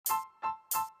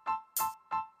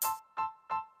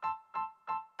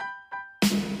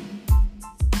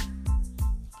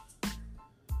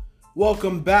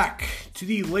Welcome back to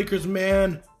the Lakers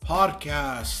Man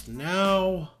podcast.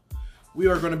 Now, we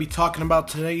are going to be talking about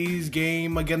today's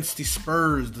game against the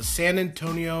Spurs, the San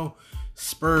Antonio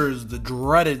Spurs, the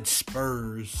dreaded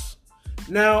Spurs.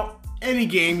 Now, any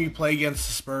game you play against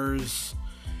the Spurs,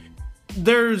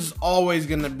 there's always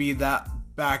going to be that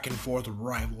back and forth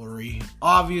rivalry.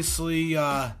 Obviously,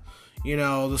 the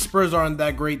Spurs aren't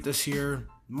that great this year.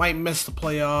 Might miss the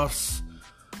playoffs,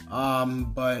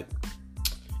 but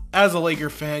as a Laker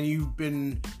fan, you've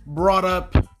been brought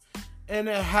up, and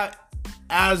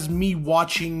as me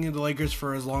watching the Lakers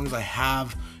for as long as I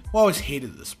have, I've always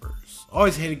hated the Spurs.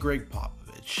 Always hated Greg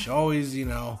Popovich. Always,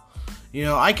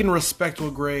 I can respect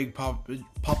what Greg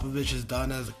Popovich has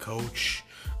done as a coach.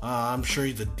 I'm sure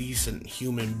he's a decent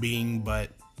human being, but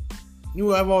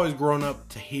I've always grown up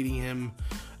to hating him,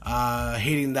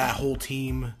 hating that whole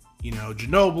team.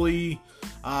 Ginobili.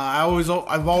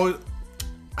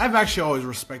 I've actually always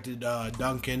respected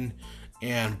Duncan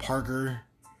and Parker,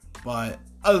 but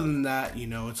other than that,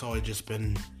 it's always just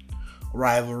been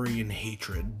rivalry and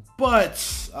hatred. But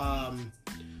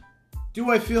do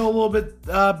I feel a little bit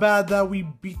bad that we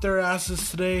beat their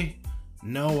asses today?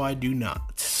 No, I do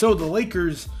not. So the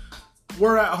Lakers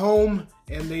were at home,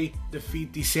 and they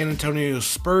defeat the San Antonio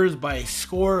Spurs by a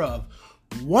score of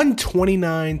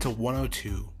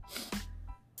 129-102.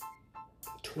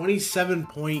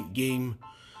 27-point game.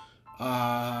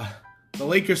 The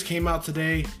Lakers came out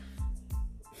today.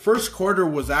 First quarter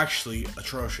was actually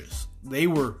atrocious. They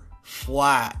were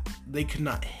flat. They could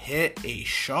not hit a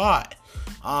shot.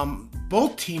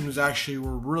 Both teams actually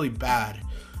were really bad.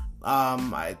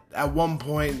 At one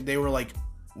point, they were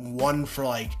 1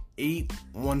 for 8,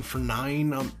 1 for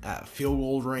 9 at field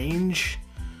goal range.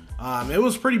 It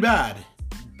was pretty bad.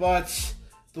 But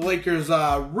the Lakers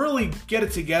really get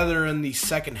it together in the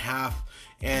second half,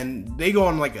 and they go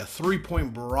on a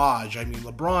 3-point barrage. I mean,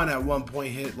 LeBron at one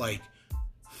point hit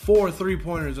 4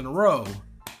 3-pointers in a row.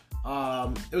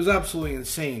 It was absolutely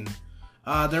insane.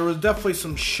 There was definitely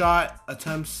some shot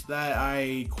attempts that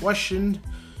I questioned.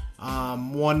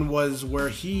 One was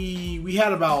where we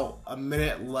had about a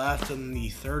minute left in the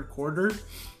third quarter,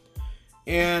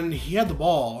 and he had the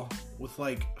ball with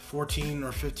 14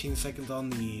 or 15 seconds on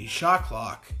the shot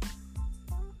clock,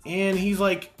 and he's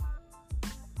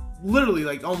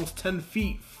literally almost 10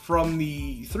 feet from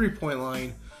the 3-point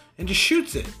line and just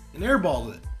shoots it and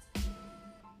airballs it.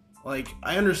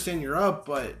 I understand you're up,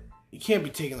 but you can't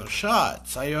be taking those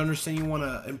shots. I understand you want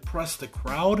to impress the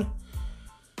crowd,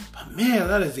 but man,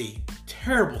 that is a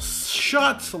terrible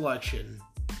shot selection.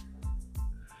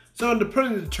 So to put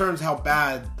into terms how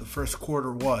bad the first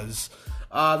quarter was,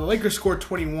 the Lakers scored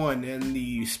 21 and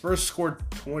the Spurs scored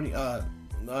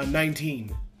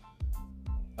 19.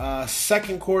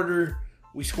 Second quarter,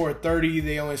 we scored 30.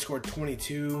 They only scored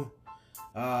 22.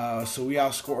 So we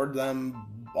outscored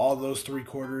them all those 3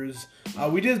 quarters.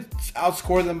 We did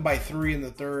outscore them by 3 in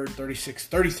the third,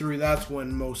 36-33. That's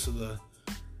when most of the,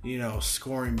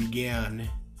 scoring began.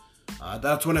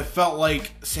 That's when it felt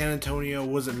like San Antonio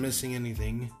wasn't missing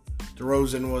anything.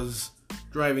 DeRozan was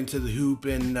driving to the hoop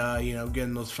and,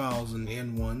 getting those fouls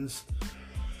and ones.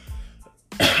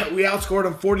 We outscored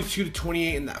them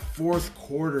 42-28 in that fourth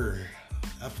quarter.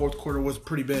 That fourth quarter was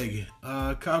pretty big.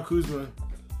 Kyle Kuzma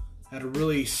had a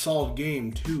really solid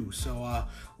game too. So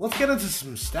let's get into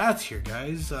some stats here,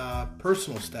 guys.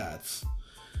 Personal stats.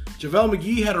 JaVale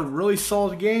McGee had a really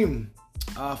solid game.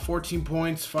 14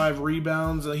 points, 5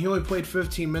 rebounds. He only played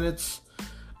 15 minutes.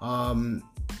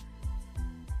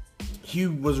 He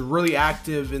was really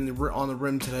active on the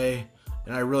rim today,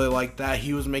 and I really liked that.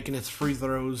 He was making his free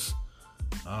throws.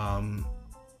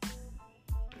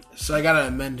 So I gotta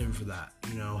commend him for that.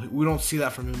 We don't see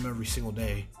that from him every single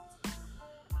day.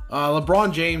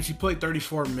 LeBron James, he played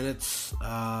 34 minutes.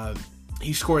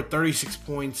 He scored 36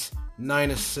 points,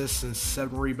 9 assists, and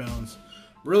 7 rebounds.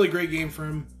 Really great game for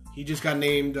him. He just got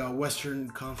named Western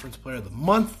Conference Player of the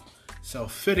Month, so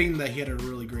fitting that he had a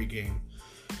really great game.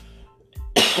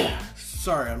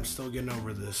 Sorry, I'm still getting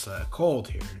over this cold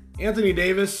here. Anthony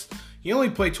Davis, he only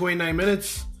played 29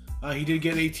 minutes. He did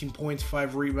get 18 points,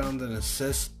 5 rebounds, and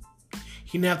assists.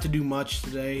 He didn't have to do much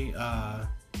today.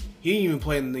 He didn't even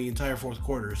play in the entire fourth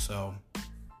quarter, so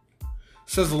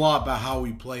says a lot about how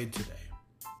we played today.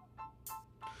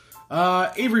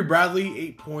 Avery Bradley,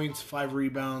 8 points, 5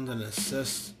 rebounds, and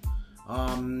assists.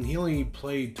 He only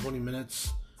played 20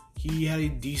 minutes. He had a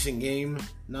decent game.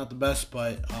 Not the best,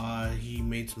 but he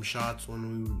made some shots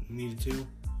when we needed to.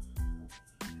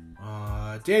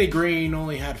 Danny Green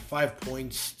only had 5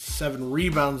 points, 7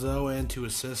 rebounds, though, and 2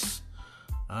 assists.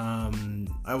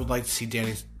 I would like to see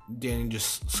Danny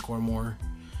just score more.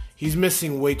 he's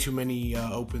missing way too many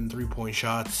open 3-point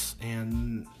shots,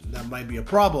 and that might be a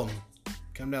problem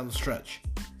come down the stretch.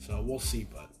 So we'll see,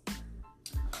 but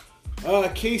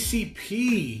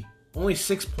KCP, only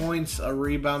 6 points, a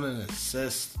rebound, and an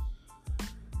assist.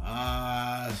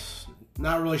 Not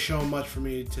really showing much for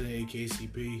me today,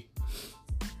 KCP.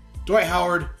 Dwight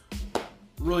Howard,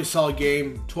 really solid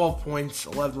game. 12 points,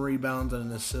 11 rebounds, and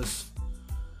an assist.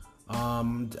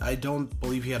 I don't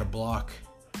believe he had a block,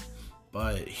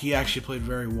 but he actually played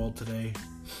very well today.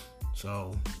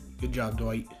 So, good job,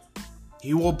 Dwight.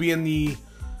 He will be in the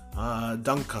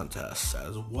dunk contest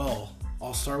as well.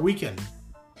 All-Star Weekend.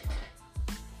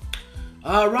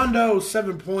 Rondo,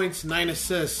 7 points, 9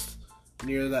 assists.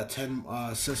 Near that 10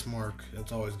 assist mark.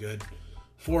 That's always good.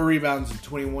 4 rebounds in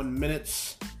 21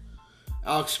 minutes.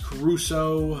 Alex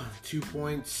Caruso, 2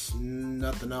 points,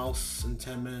 nothing else in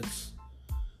 10 minutes.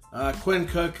 Quinn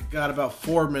Cook got about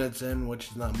 4 minutes in, which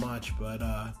is not much, but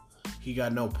he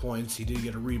got no points. He did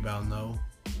get a rebound, though.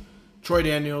 Troy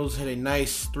Daniels hit a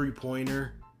nice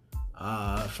 3-pointer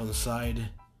from the side,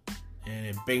 and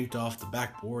it banked off the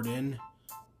backboard in,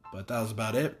 but that was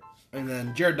about it. And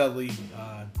then Jared Dudley,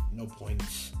 no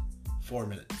points, 4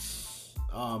 minutes.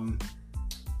 I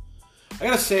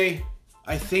gotta say,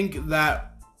 I think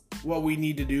that what we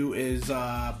need to do is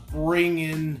bring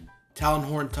in Talon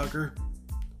Horn-Tucker.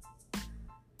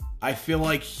 I feel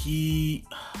like he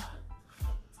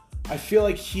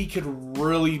could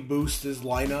really boost his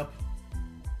lineup.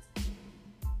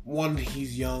 1,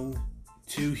 he's young.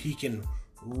 2, he can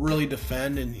really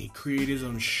defend and he create his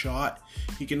own shot.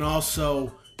 He can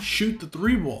also shoot the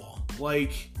 3-ball.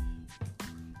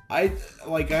 I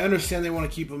understand they want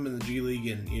to keep him in the G League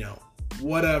and,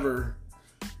 whatever.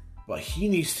 But he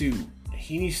needs to,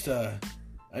 he's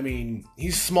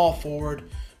small forward.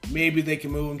 Maybe they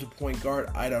can move him to point guard.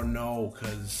 I don't know,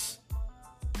 because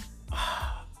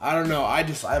I don't know.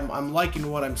 I'm liking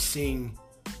what I'm seeing.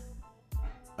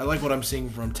 I like what I'm seeing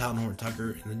from Talon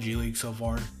Horn-Tucker in the G League so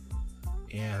far.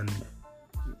 And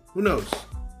who knows?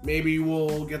 Maybe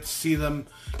we'll get to see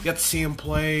him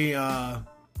play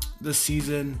this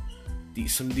season.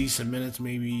 Some decent minutes,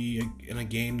 maybe in a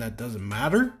game that doesn't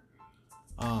matter.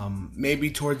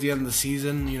 Maybe towards the end of the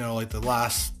season, like the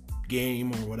last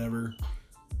game or whatever.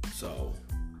 So,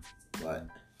 but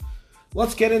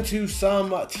let's get into some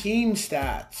team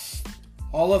stats.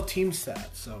 All of team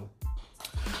stats. So,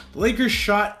 the Lakers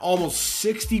shot almost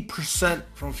 60%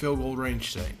 from field goal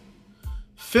range today.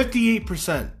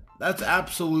 58%. That's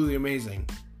absolutely amazing.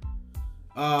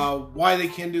 Why they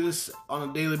can't do this on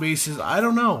a daily basis, I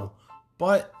don't know.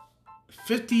 But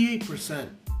 58%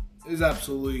 is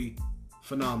absolutely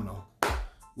phenomenal.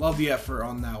 Love the effort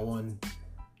on that one.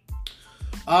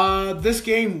 This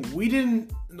game,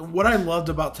 what I loved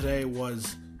about today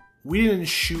was we didn't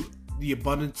shoot the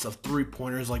abundance of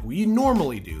 3-pointers like we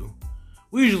normally do.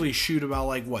 We usually shoot about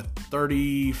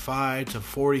 35 to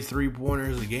 43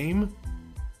 pointers a game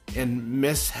and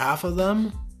miss half of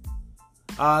them.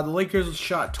 The Lakers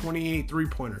shot 28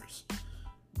 3-pointers.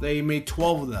 They made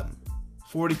 12 of them.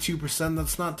 42%,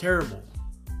 that's not terrible.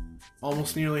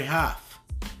 Almost nearly half.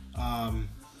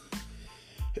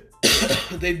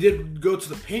 They did go to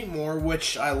the paint more,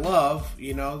 which I love.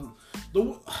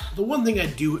 The one thing I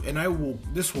do, and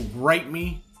this will gripe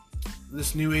me,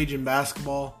 this new age in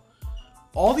basketball,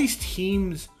 all these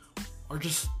teams are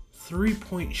just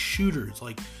 3-point shooters.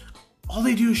 All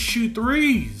they do is shoot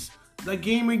threes. That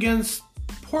game against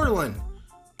Portland,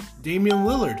 Damian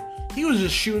Lillard, he was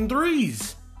just shooting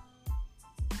threes.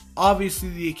 Obviously,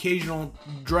 the occasional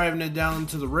driving it down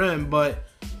to the rim, but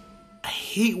I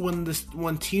hate when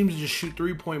teams just shoot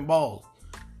 3-point balls.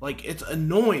 It's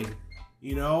annoying,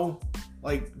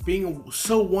 being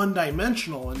so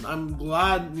one-dimensional. And I'm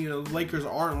glad, the Lakers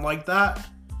aren't like that.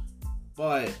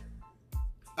 But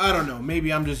I don't know.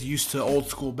 Maybe I'm just used to old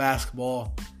school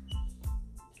basketball,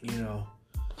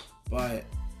 But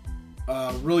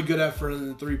really good effort in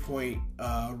the 3-point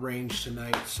range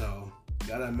tonight, so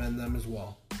gotta amend them as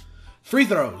well. Free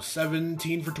throws,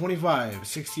 17 for 25,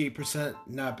 68%,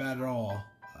 not bad at all.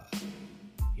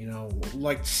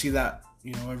 Like to see that,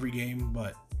 every game,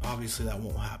 but obviously that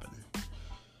won't happen.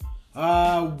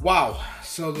 Wow.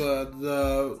 So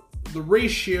the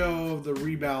ratio of the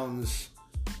rebounds,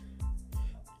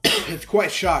 it's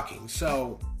quite shocking.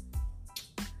 So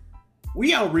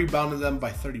we out-rebounded them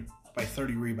by 30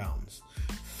 rebounds.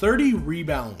 30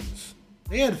 rebounds.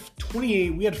 They had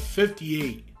 28. We had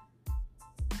 58.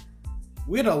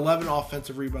 We had 11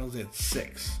 offensive rebounds. They had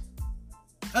 6.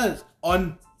 That is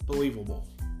unbelievable.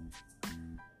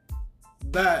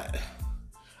 I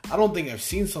don't think I've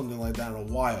seen something like that in a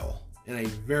while. In a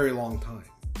very long time.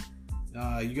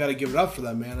 You got to give it up for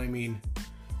them, man. I mean,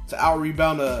 to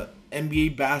out-rebound a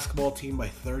NBA basketball team by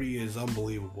 30 is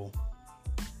unbelievable.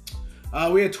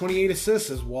 We had 28 assists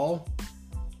as well.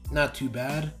 Not too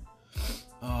bad.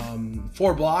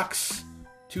 4 blocks,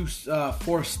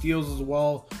 4 steals as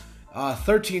well.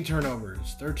 13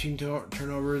 turnovers. 13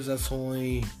 turnovers, that's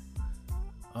only...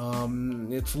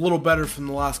 it's a little better from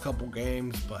the last couple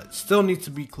games, but still needs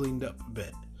to be cleaned up a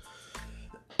bit.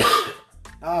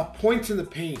 Points in the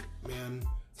paint, man.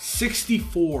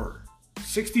 64.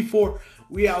 64.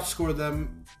 We outscored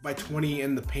them by 20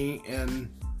 in the paint, and,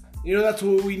 that's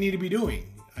what we need to be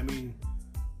doing. I mean,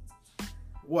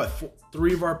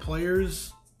 3 of our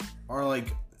players are,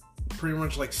 pretty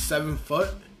much 7 foot.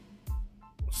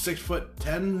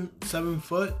 6'10", 7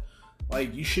 foot.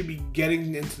 You should be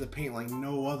getting into the paint like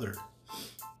no other.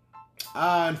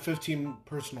 And 15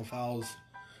 personal fouls.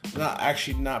 Not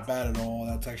bad at all.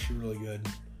 That's actually really good.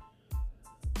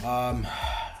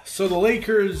 So the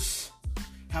Lakers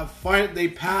they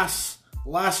passed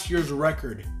last year's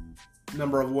record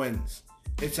number of wins.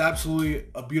 It's absolutely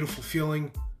a beautiful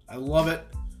feeling. I love it.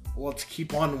 Let's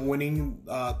keep on winning.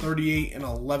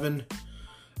 38-11.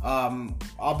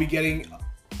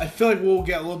 I feel like we'll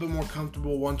get a little bit more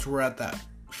comfortable once we're at that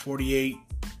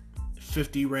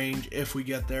 48-50 range if we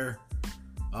get there.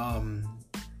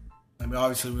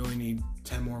 Obviously we only need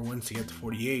 10 more wins to get to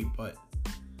 48, but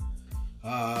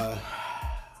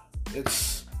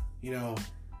it's,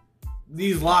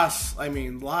 these last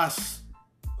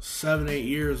 7-8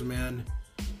 years, man,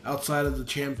 outside of the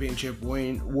championship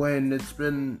when it's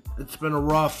been a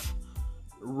rough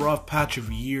patch of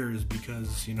years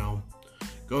because,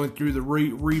 going through the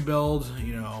rebuild,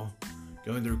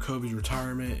 going through Kobe's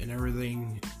retirement and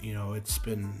everything, it's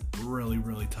been really,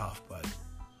 really tough. But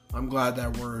I'm glad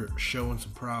that we're showing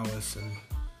some prowess and,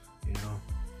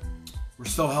 we're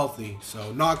still healthy.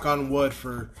 So knock on wood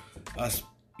for us,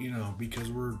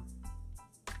 because we're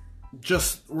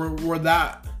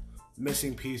that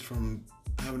missing piece from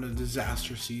having a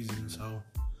disaster season. So,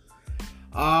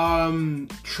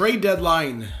 trade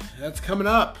deadline, that's coming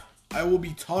up. I will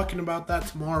be talking about that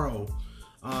tomorrow.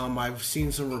 I've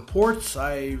seen some reports.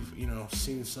 I've,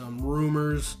 seen some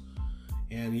rumors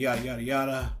and yada, yada,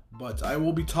 yada. But I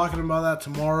will be talking about that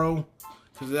tomorrow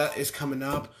because that is coming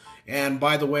up. And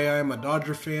by the way, I'm a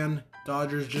Dodger fan.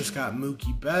 Dodgers just got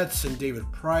Mookie Betts and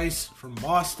David Price from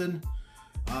Boston.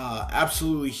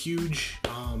 Absolutely huge.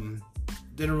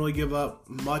 Didn't really give up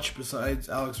much besides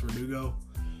Alex Verdugo.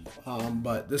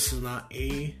 But this is not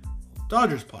a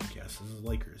Dodgers podcast. This is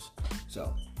Lakers.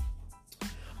 So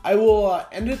I will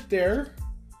end it there.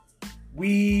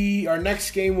 Our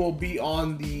next game will be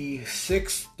on the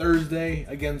 6th, Thursday,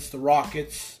 against the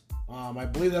Rockets. I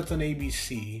believe that's on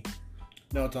ABC.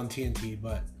 No, it's on TNT,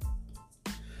 but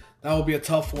that will be a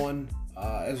tough one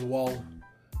as well.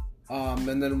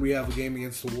 And then we have a game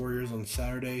against the Warriors on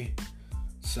Saturday.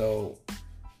 So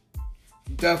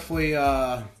definitely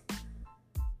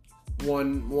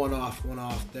one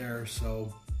off there.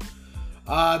 So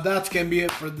that's going to be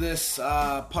it for this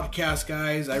podcast,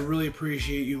 guys. I really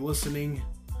appreciate you listening.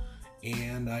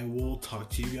 And I will talk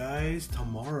to you guys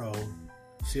tomorrow.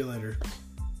 See you later.